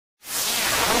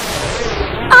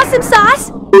awesome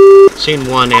sauce. Scene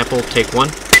 1, Apple, take 1.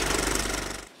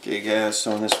 Okay guys,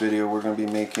 so in this video we're going to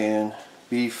be making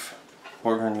beef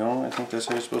bourguignon. I think that's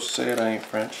how you're supposed to say it. I ain't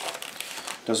French.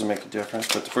 Doesn't make a difference.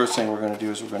 But the first thing we're going to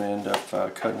do is we're going to end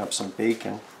up cutting up some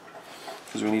bacon,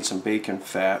 because we need some bacon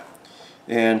fat.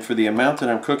 And for the amount that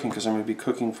I'm cooking, because I'm going to be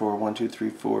cooking for 1, 2, 3,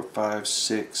 4, 5,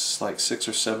 6, like 6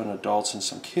 or 7 adults and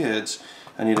some kids,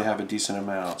 I need to have a decent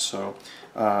amount. So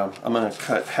I'm going to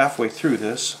cut halfway through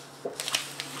this,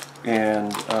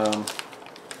 and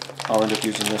I'll end up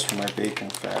using this for my bacon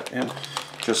fat. And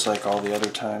just like all the other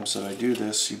times that I do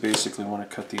this, you basically want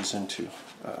to cut these into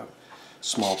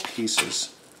small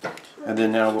pieces. And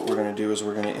then now what we're going to do is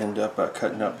we're going to end up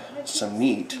cutting up some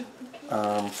meat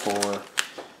for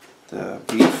the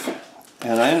beef.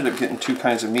 And I ended up getting 2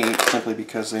 kinds of meat simply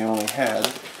because they only had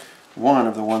one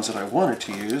of the ones that I wanted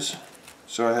to use,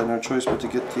 so I had no choice but to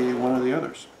get the one of the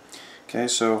others. Okay,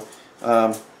 so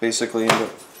basically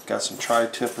got some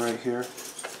tri-tip right here,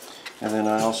 and then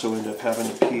I also end up having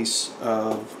a piece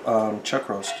of chuck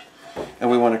roast. And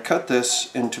we want to cut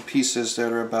this into pieces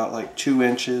that are about like 2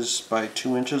 inches by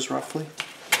 2 inches roughly.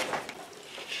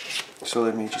 So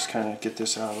let me just kind of get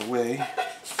this out of the way.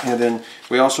 And then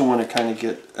we also want to kind of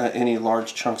get any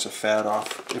large chunks of fat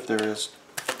off. If there is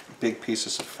big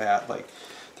pieces of fat, like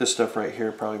this stuff right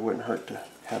here, probably wouldn't hurt to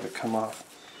have it come off.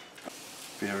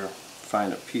 If you ever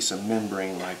find a piece of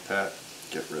membrane like that,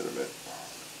 get rid of it.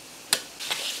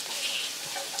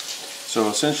 So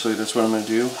essentially that's what I'm going to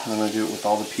do. I'm going to do it with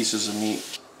all the pieces of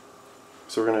meat.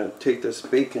 So we're going to take this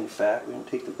bacon fat, we're going to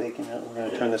take the bacon out, we're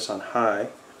going to turn this on high.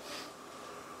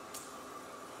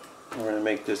 We're going to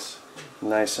make this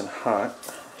nice and hot.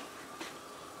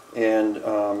 And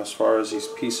as far as these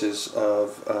pieces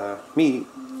of meat,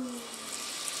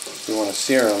 we want to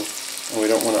sear them, and we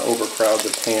don't want to overcrowd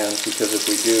the pan, because if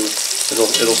we do,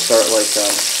 it'll start like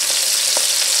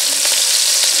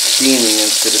steaming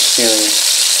instead of searing.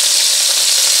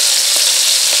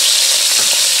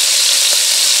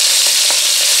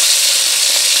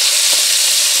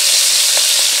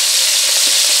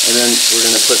 And then we're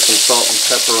going to put some salt and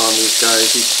pepper on these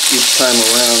guys each time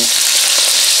around.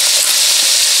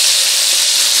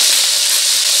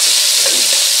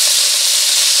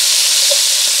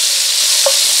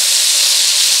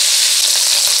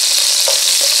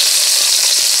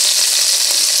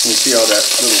 You see all that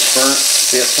little burnt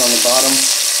bits on the bottom?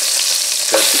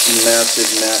 That's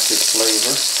massive, massive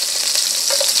flavor.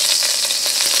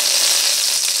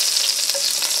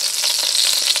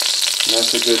 And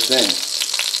that's a good thing.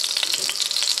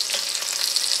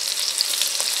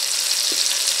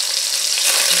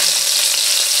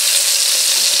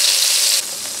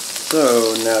 So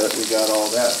now that we got all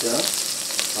that done,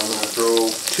 I'm going to throw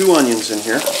 2 onions in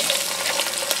here.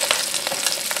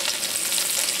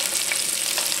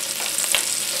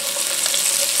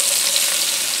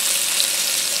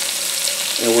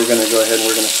 And we're going to go ahead and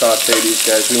we're going to saute these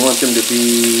guys. We want them to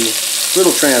be a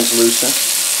little translucent.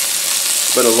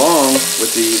 But along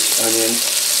with these onions,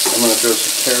 I'm going to throw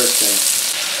some carrots in.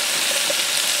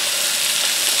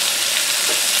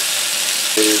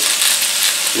 There's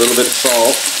a little bit of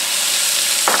salt.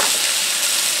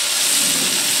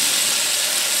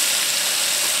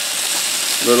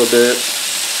 A little bit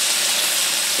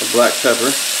of black pepper.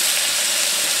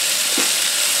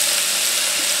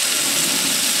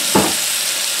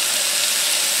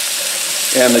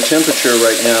 And the temperature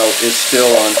right now is still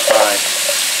on high,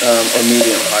 or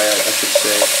medium high, I should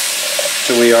say.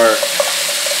 So we are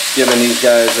giving these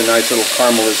guys a nice little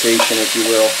caramelization, if you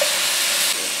will.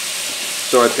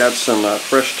 So I've got some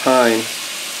fresh thyme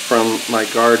from my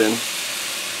garden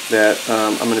that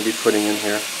I'm going to be putting in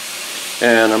here.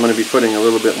 And I'm going to be putting a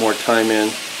little bit more thyme in.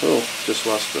 Oh, just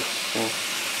lost the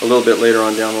a little bit later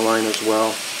on down the line as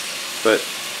well. But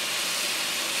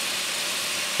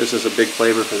this is a big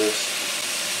flavor for this.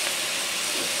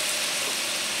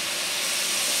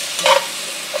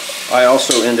 I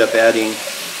also end up adding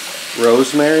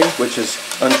rosemary, which is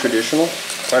untraditional,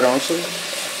 quite honestly.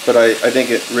 But I think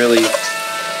it really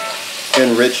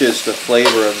enriches the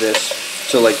flavor of this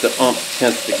to like the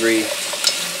 10th degree.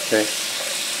 Okay.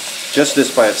 Just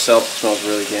this by itself smells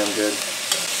really damn good.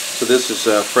 So this is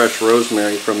fresh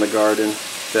rosemary from the garden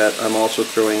that I'm also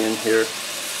throwing in here.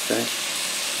 Okay.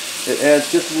 It adds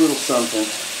just a little something.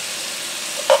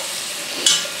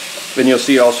 And you'll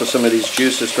see also some of these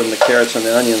juices from the carrots and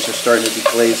the onions are starting to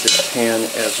deglaze this pan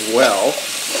as well.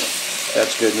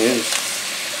 That's good news.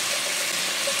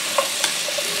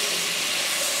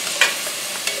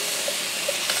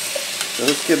 So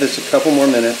let's give this a couple more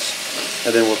minutes,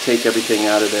 and then we'll take everything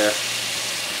out of there.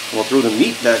 We'll throw the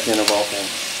meat back in, of all things.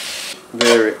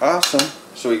 Very awesome.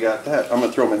 So we got that. I'm going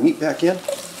to throw my meat back in,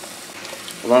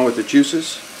 along with the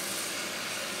juices.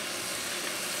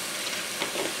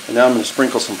 And now I'm going to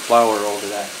sprinkle some flour over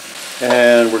that.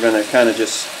 And we're going to kind of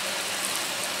just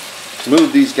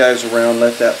move these guys around,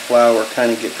 let that flour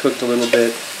kind of get cooked a little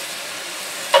bit.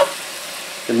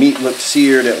 The meat looked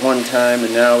seared at one time,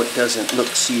 and now it doesn't look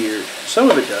seared.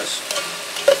 Some of it does.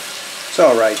 It's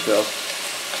alright though.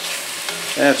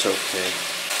 That's okay.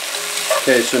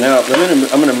 Okay, so now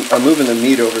I'm moving the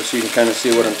meat over so you can kind of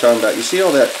see what I'm talking about. You see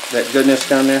all that goodness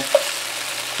down there?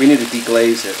 We need to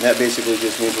deglaze it, and that basically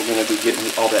just means we're going to be getting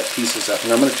all that pieces up.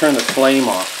 And I'm going to turn the flame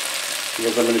off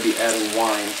because I'm going to be adding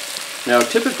wine. Now,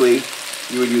 typically,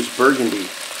 you would use burgundy.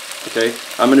 Okay,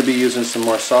 I'm going to be using some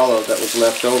marsala that was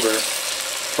left over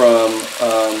from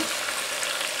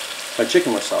my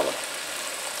chicken marsala.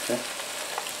 Okay,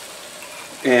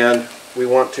 and we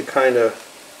want to kind of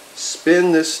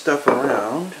spin this stuff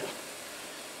around,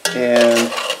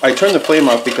 and I turn the flame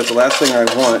off because the last thing I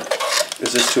want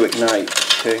is this to ignite.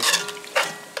 Okay,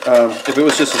 if it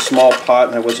was just a small pot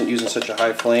and I wasn't using such a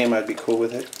high flame, I'd be cool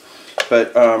with it.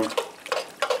 But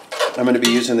I'm going to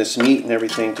be using this meat and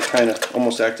everything to kind of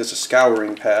almost act as a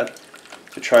scouring pad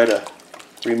to try to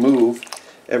remove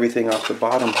everything off the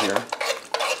bottom here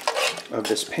of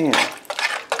this pan.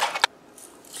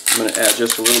 I'm going to add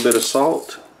just a little bit of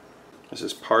salt. This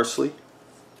is parsley.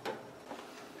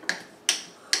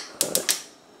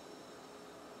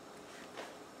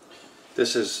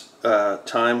 This is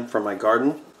thyme from my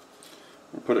garden.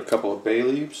 I'll put a couple of bay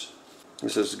leaves.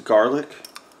 This is garlic.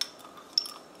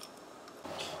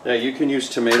 Now you can use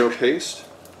tomato paste.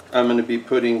 I'm going to be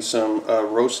putting some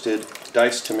roasted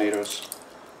diced tomatoes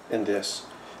in this.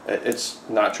 It's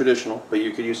not traditional, but you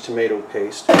could use tomato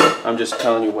paste. I'm just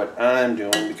telling you what I'm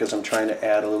doing because I'm trying to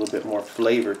add a little bit more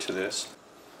flavor to this.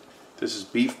 This is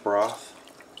beef broth.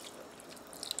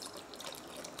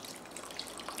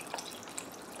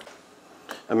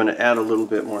 I'm going to add a little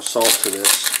bit more salt to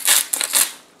this.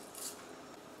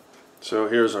 So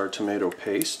here's our tomato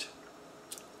paste.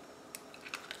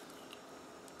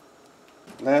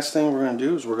 Last thing we're going to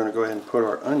do is we're going to go ahead and put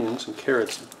our onions and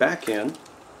carrots back in.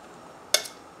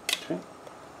 Okay.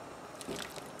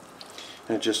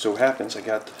 And it just so happens I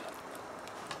got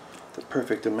the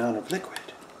perfect amount of liquid.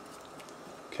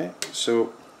 Okay,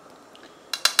 so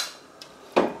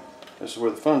this is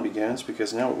where the fun begins,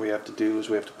 because now what we have to do is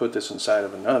we have to put this inside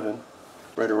of an oven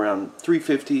right around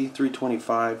 350,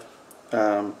 325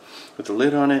 with the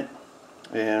lid on it,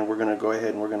 and we're going to go ahead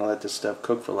and we're going to let this stuff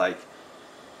cook for like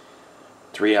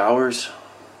 3 hours,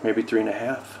 maybe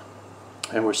 3.5,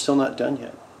 and we're still not done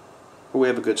yet, but we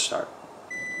have a good start.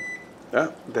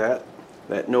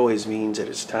 That noise means that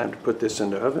it's time to put this in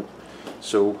the oven,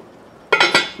 so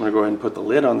I'm going to go ahead and put the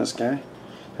lid on this guy,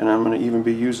 and I'm going to even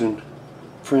be using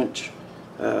French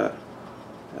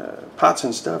pots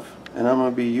and stuff, and I'm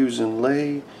going to be using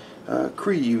Le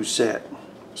Creuset.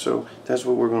 So that's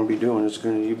what we're going to be doing. It's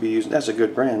going to be using, that's a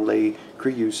good brand, Le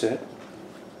Creuset,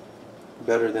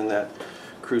 better than that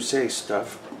Creuset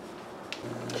stuff.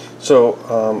 So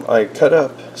I cut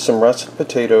up some russet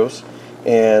potatoes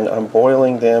and I'm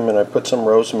boiling them, and I put some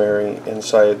rosemary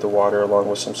inside the water along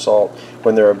with some salt.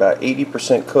 When they're about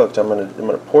 80% cooked, I'm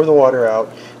gonna pour the water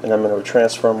out, and I'm going to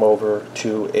transfer them over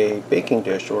to a baking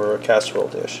dish or a casserole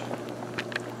dish.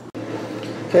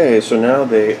 Okay, so now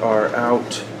they are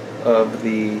out of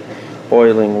the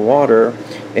boiling water,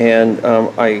 and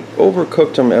I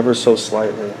overcooked them ever so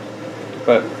slightly.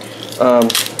 But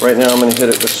right now I'm going to hit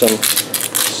it with some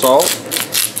salt,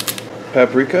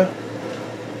 paprika.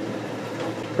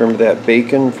 Remember that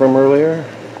bacon from earlier?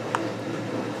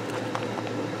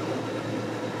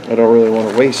 I don't really want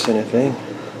to waste anything.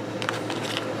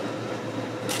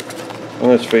 And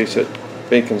let's face it,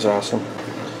 bacon's awesome.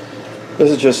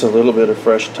 This is just a little bit of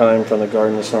fresh thyme from the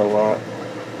garden. It's not a lot.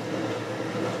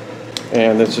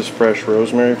 And this is fresh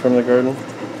rosemary from the garden.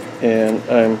 And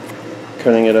I'm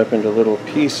cutting it up into little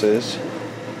pieces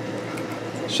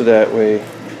so that way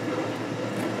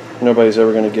nobody's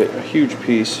ever going to get a huge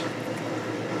piece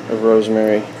of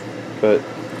rosemary, but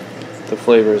the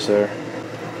flavor is there.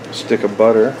 A stick of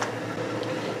butter.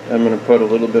 I'm going to put a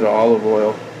little bit of olive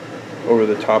oil over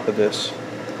the top of this.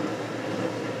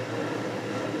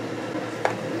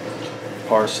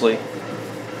 Parsley.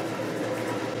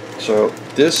 So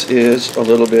this is a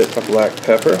little bit of black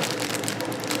pepper.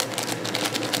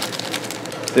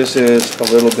 This is a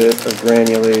little bit of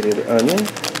granulated onion.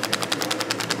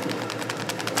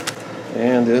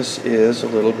 And this is a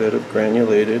little bit of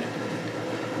granulated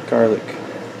garlic.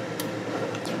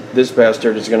 This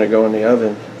bastard is going to go in the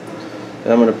oven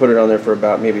And I'm going to put it on there for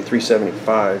about maybe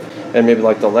 375, and maybe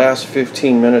like the last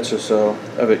 15 minutes or so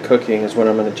of it cooking is when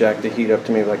I'm going to jack the heat up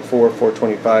to maybe like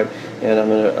 425, and I'm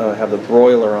going to have the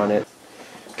broiler on it.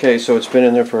 Okay, so it's been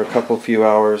in there for a few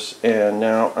hours, and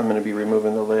now I'm going to be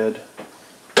removing the lid,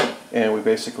 and we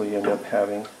basically end up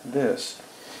having this.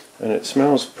 And it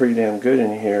smells pretty damn good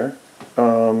in here,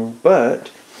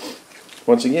 but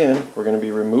once again, we're going to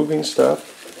be removing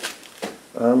stuff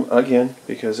again,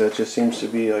 because that just seems to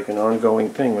be like an ongoing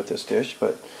thing with this dish.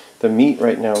 But the meat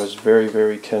right now is very,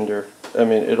 very tender. I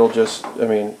mean, it'll just,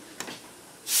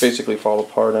 basically fall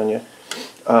apart on you.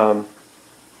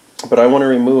 But I want to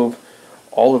remove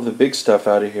all of the big stuff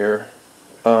out of here,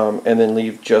 and then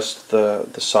leave just the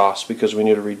sauce, because we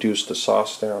need to reduce the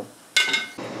sauce down.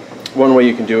 One way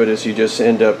you can do it is you just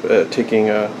end up taking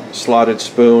a slotted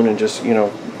spoon and just,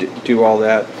 do all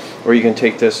that. Or you can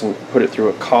take this and put it through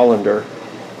a colander,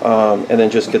 and then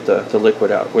just get the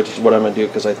liquid out, which is what I'm going to do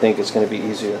because I think it's going to be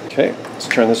easier. Okay, let's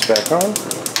turn this back on.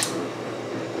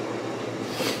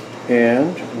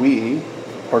 And we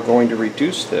are going to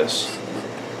reduce this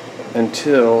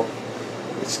until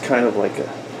it's kind of like a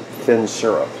thin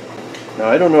syrup. Now,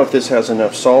 I don't know if this has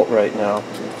enough salt right now.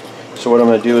 So what I'm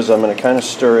going to do is I'm going to kind of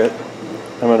stir it.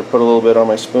 I'm going to put a little bit on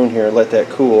my spoon here and let that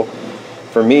cool.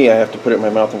 For me, I have to put it in my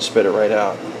mouth and spit it right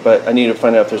out. But I need to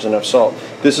find out if there's enough salt.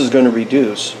 This is going to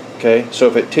reduce, okay? So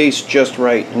if it tastes just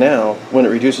right now, when it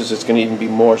reduces, it's going to even be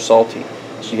more salty.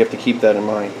 So you have to keep that in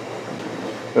mind.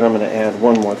 But I'm going to add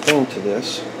one more thing to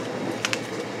this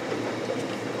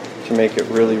to make it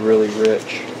really, really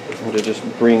rich and to just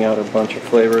bring out a bunch of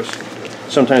flavors.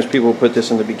 Sometimes people put this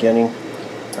in the beginning.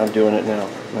 I'm doing it now.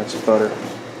 That's butter.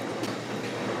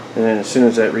 And then as soon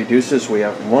as that reduces, we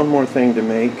have one more thing to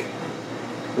make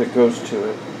that goes to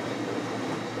it.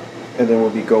 And then we'll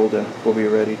be golden. We'll be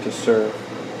ready to serve.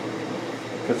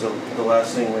 Because the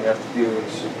last thing we have to do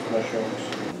is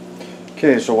mushrooms.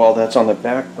 Okay, so while that's on the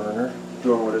back burner,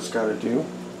 doing what it's got to do,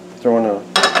 throwing a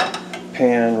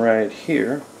pan right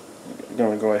here. I'm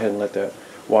going to go ahead and let that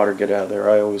water get out of there.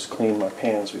 I always clean my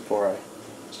pans before I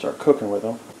start cooking with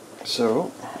them.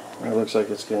 So it looks like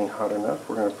it's getting hot enough.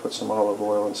 We're going to put some olive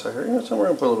oil inside here. So we're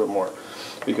going to put a little bit more,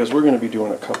 because we're going to be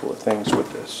doing a couple of things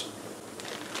with this.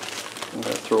 I'm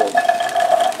going to throw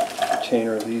a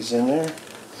container of these in there.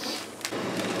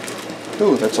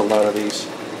 Ooh, that's a lot of these.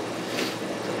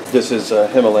 This is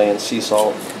Himalayan sea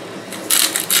salt.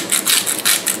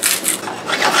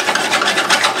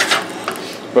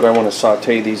 But I want to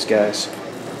saute these guys.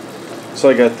 So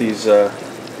I got these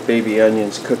baby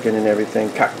onions cooking and everything.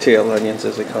 Cocktail onions,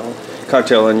 as they call them.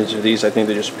 Cocktail onions are these. I think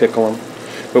they just pickle them.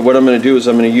 But what I'm going to do is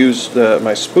I'm going to use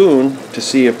my spoon to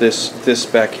see if this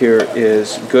back here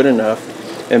is good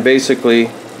enough. And basically,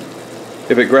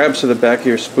 if it grabs to the back of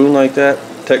your spoon like that,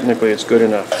 technically it's good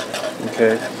enough.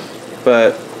 Okay?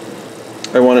 But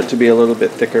I want it to be a little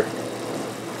bit thicker.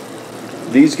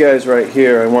 These guys right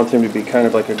here, I want them to be kind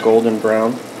of like a golden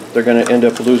brown. They're going to end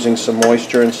up losing some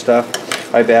moisture and stuff.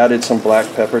 I've added some black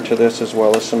pepper to this as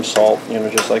well as some salt,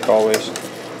 just like always.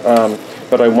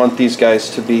 But I want these guys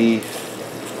to be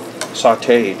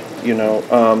sauteed,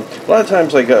 A lot of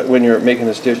times, like when you're making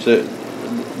this dish,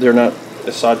 they're not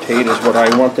as sauteed as what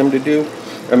I want them to do.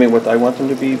 What I want them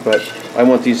to be, but I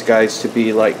want these guys to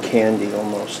be like candy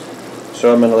almost.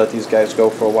 So I'm going to let these guys go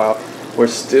for a while. We're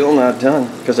still not done,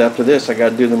 because after this I got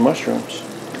to do the mushrooms.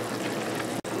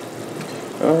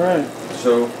 Alright,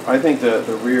 so I think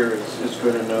the rear is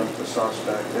good enough, the sauce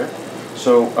back there.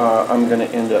 So I'm going to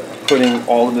end up putting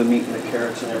all of the meat and the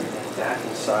carrots and everything back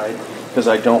inside, because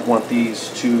I don't want these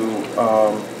to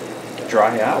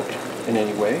dry out in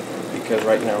any way, because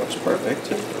right now it's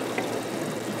perfect.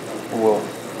 And we'll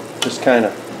just kind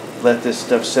of let this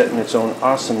stuff set in its own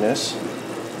awesomeness.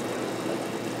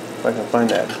 If I can find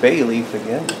that bay leaf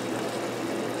again.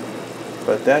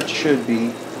 But that should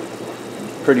be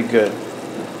pretty good.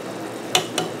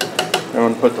 I'm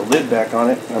going to put the lid back on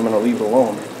it, and I'm going to leave it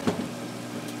alone.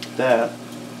 That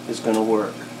is going to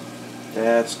work.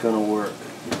 That's going to work.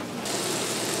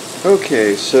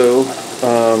 Okay, so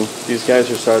these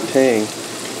guys are sauteing,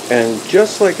 and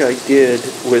just like I did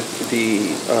with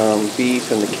the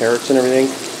beef and the carrots and everything,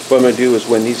 what I'm going to do is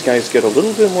when these guys get a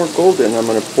little bit more golden, I'm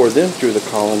going to pour them through the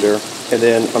colander, and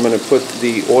then I'm going to put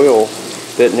the oil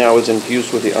that now is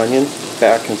infused with the onion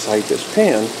back inside this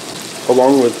pan,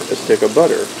 along with a stick of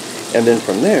butter. And then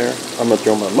from there, I'm going to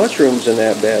throw my mushrooms in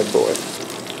that bad boy.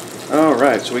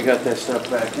 Alright, so we got that stuff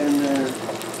back in there.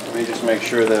 Let me just make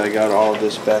sure that I got all of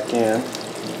this back in.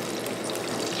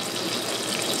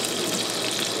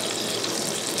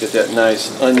 Get that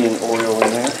nice onion oil in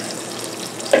there.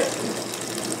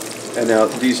 And now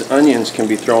these onions can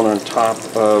be thrown on top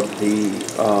of the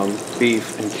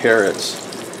beef and carrots,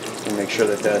 and make sure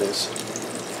that that is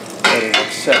at an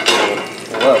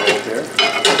acceptable level here.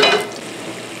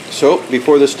 So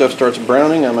before this stuff starts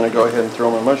browning, I'm going to go ahead and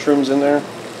throw my mushrooms in there.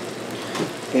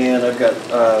 And I've got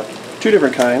two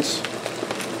different kinds.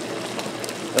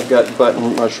 I've got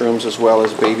button mushrooms as well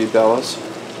as baby bellas.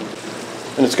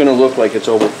 And it's going to look like it's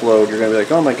overflowed. You're going to be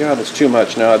like, oh my god, that's too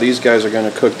much. Now these guys are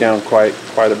going to cook down quite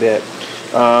a bit.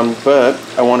 But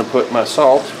I want to put my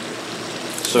salt.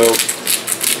 So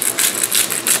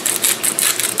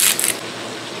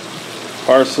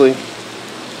parsley.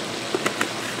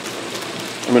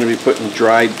 I'm going to be putting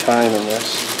dried thyme in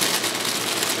this.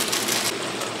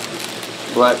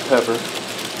 Black pepper.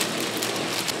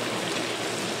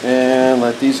 And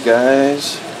let these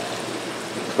guys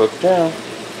cook down.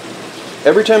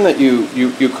 Every time that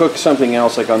you cook something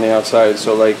else, like on the outside,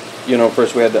 so like, you know,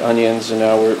 first we had the onions and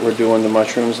now we're doing the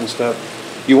mushrooms and stuff,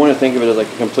 you want to think of it as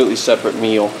like a completely separate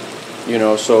meal, you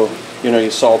know. So, you know,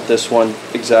 you salt this one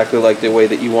exactly like the way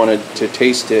that you wanted to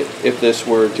taste it if this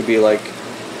were to be like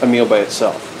a meal by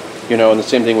itself, you know. And the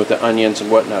same thing with the onions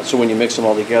and whatnot. So when you mix them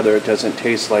all together, it doesn't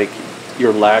taste like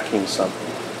you're lacking something.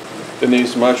 And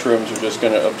these mushrooms are just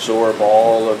going to absorb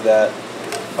all of that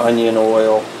onion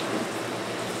oil,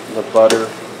 the butter,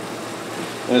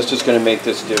 and it's just going to make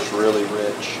this dish really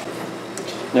rich.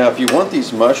 Now if you want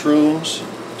these mushrooms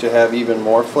to have even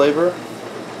more flavor,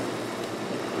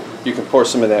 you can pour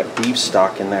some of that beef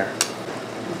stock in there.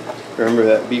 Remember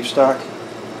that beef stock?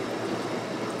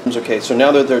 Okay, so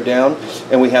now that they're down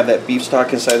and we have that beef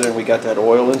stock inside there and we got that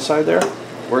oil inside there,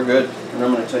 we're good. And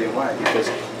I'm going to tell you why. Because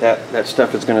that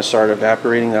stuff is going to start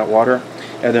evaporating, that water,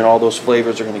 and then all those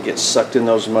flavors are going to get sucked in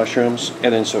those mushrooms,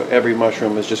 and then so every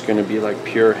mushroom is just going to be like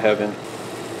pure heaven.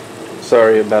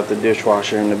 Sorry about the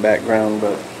dishwasher in the background,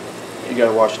 but you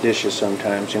got to wash dishes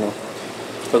sometimes, you know.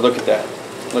 But look at that.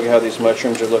 Look at how these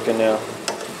mushrooms are looking now.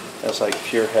 That's like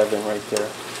pure heaven right there.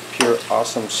 Pure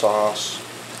awesome sauce.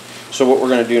 So what we're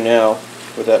going to do now,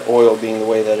 with that oil being the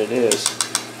way that it is,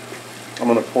 I'm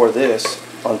going to pour this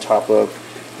on top of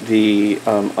the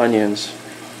onions.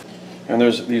 And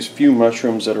there's these few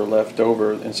mushrooms that are left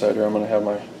over inside here. I'm going to have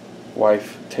my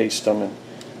wife taste them and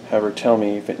have her tell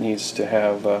me if it needs to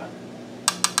have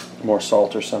more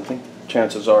salt or something.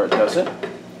 Chances are it doesn't.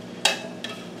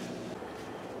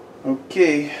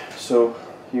 Okay, so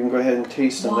you can go ahead and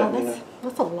taste them. Wow,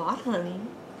 that's a lot, honey.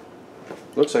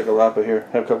 Looks like a lot, but here,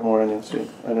 have a couple more onions too.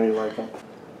 I know you like them.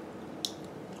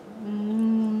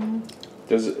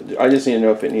 I just need to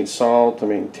know if it needs salt. I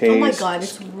mean, taste. Oh my god,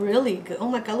 it's really good. Oh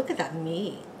my god, look at that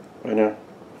meat. I know.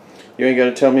 You ain't got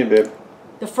to tell me, babe.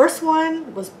 The first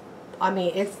one was, I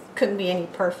mean, it couldn't be any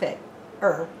perfect.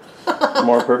 More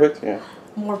perfect? Yeah.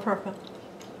 More perfect.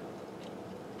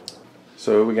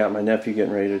 So we got my nephew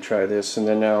getting ready to try this, and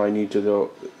then now I need to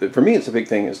go. For me, it's a big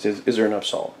thing. Is there enough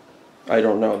salt? I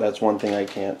don't know. That's one thing I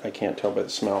can't tell by the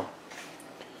smell.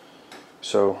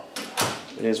 So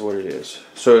it is what it is.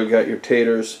 So you got your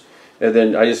taters, and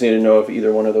then I just need to know if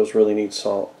either one of those really needs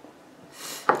salt.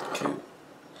 Okay.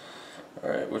 All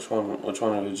right. Which one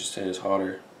would you say is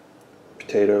hotter?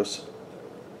 Potatoes.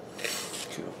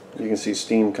 Cool. You can see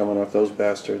steam coming off those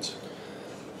bastards.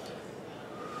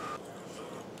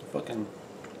 Fucking.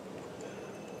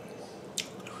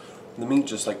 The meat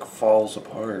just like falls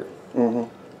apart. Mm-hmm.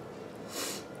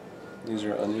 These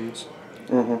are onions.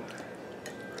 Mm-hmm.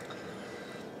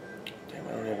 Damn,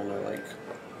 I don't even know, like...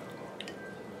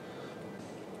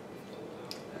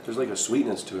 There's like a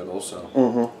sweetness to it also.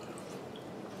 Mm-hmm.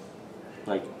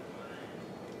 Like,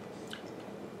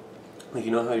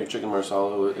 you know how your chicken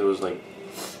marsala, it was like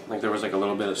there was like a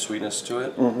little bit of sweetness to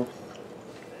it? Mm-hmm.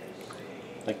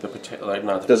 Like the potato, like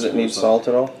not the Does it need salt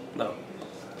at all? No.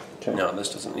 Okay. No,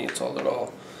 this doesn't need salt at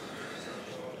all.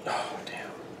 Oh, damn.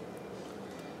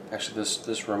 Actually,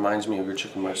 this reminds me of your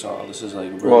chicken marsala. This is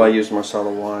like really... Well, I use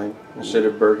marsala wine instead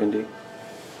of burgundy.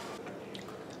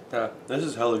 Yeah, this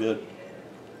is hella good.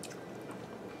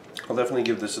 I'll definitely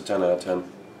give this a 10 out of 10.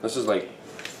 This is like...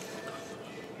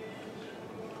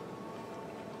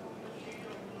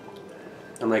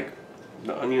 And like,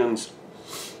 the onions...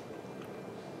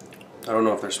 I don't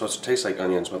know if they're supposed to taste like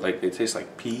onions, but like, they taste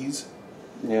like peas.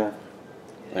 Yeah.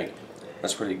 Like,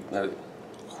 that's pretty... and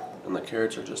the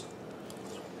carrots are just...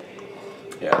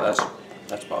 Yeah,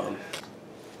 that's bomb.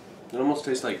 It almost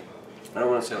tastes like... I don't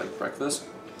want to say like breakfast,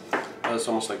 but it's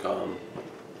almost like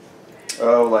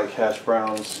Oh, like hash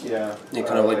browns, yeah. yeah,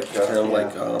 kind of like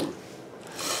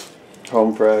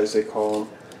home fries, they call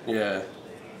them. Yeah.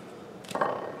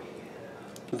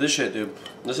 But this shit, dude.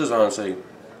 This is honestly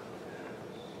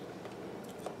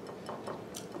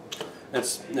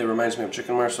It reminds me of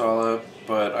chicken marsala,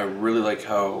 but I really like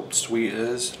how sweet it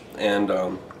is, and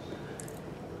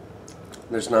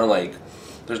there's not like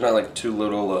too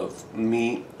little of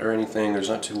meat or anything. There's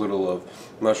not too little of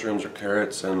mushrooms or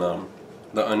carrots, and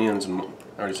the onions, and I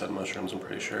already said mushrooms, I'm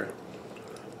pretty sure,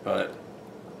 but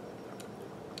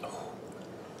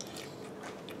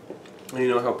you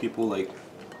know how people like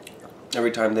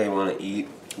every time they want to eat,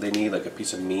 they need like a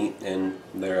piece of meat in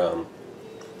their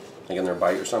like in their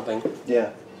bite or something.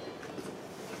 Yeah.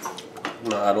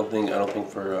 No, I don't think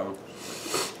for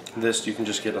this you can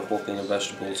just get a whole thing of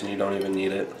vegetables and you don't even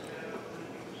need it.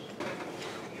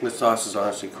 The sauce is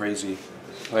honestly crazy.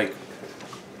 Like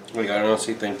I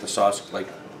honestly think the sauce like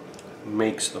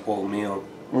makes the whole meal.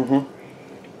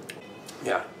 Mm-hmm.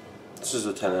 Yeah, this is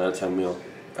a 10 out of 10 meal.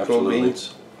 Absolutely. Cool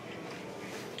beans.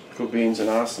 Cool beans and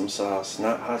awesome sauce,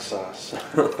 not hot sauce.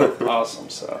 Awesome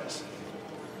sauce.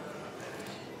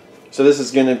 So this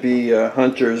is going to be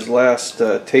Hunter's last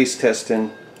taste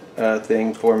testing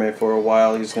thing for me for a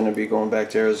while. He's going to be going back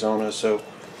to Arizona, so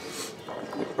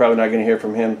probably not going to hear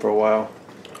from him for a while.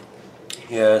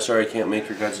 Yeah, sorry I can't make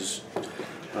your guys'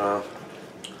 laugh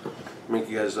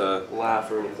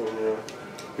or anything. You know,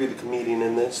 be the comedian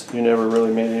in this. You never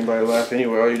really made anybody laugh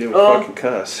anyway. All you did was fucking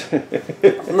cuss.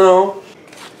 No.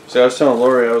 So I was telling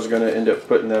Lori I was going to end up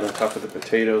putting that on top of the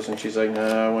potatoes, and she's like,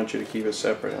 "Nah, I want you to keep it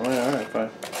separate." I'm like, "All right, fine."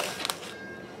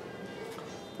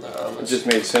 It just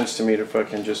made sense to me to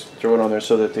fucking just throw it on there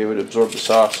so that they would absorb the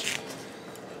sauce.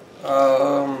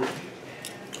 I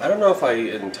don't know if I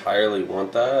entirely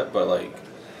want that, but like...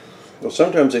 Well,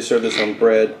 sometimes they serve this on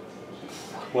bread.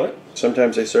 What?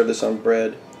 Sometimes they serve this on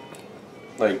bread.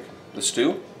 Like the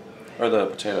stew? Or the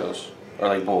potatoes? Or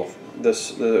like both?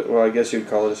 Well, I guess you'd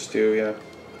call it a stew, yeah.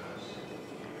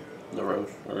 The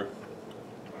roast, or...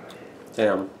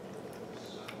 Damn.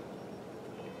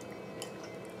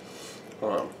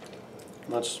 Hold on.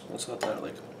 Let's let that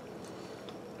like...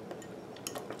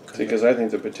 See, because I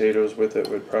think the potatoes with it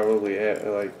would probably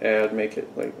make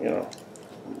it like, you know,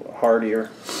 heartier.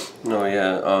 No,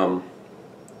 yeah.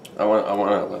 I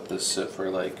want to let this sit for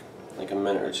like a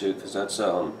minute or two, because that's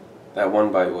that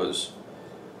one bite was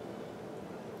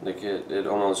like it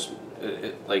almost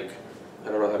like, I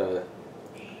don't know how to.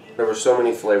 There were so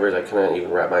many flavors I couldn't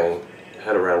even wrap my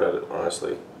head around it,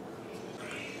 honestly.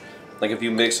 Like if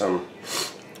you mix them,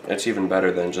 it's even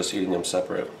better than just eating them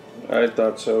separate. I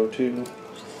thought so too.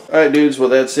 Alright dudes, well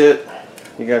that's it.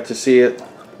 You got to see it.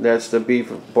 That's the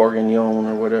beef bourguignon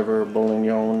or whatever,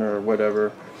 bourguignon or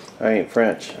whatever. I ain't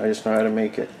French. I just know how to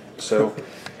make it. So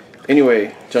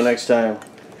anyway, till next time.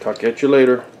 Talk at you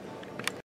later.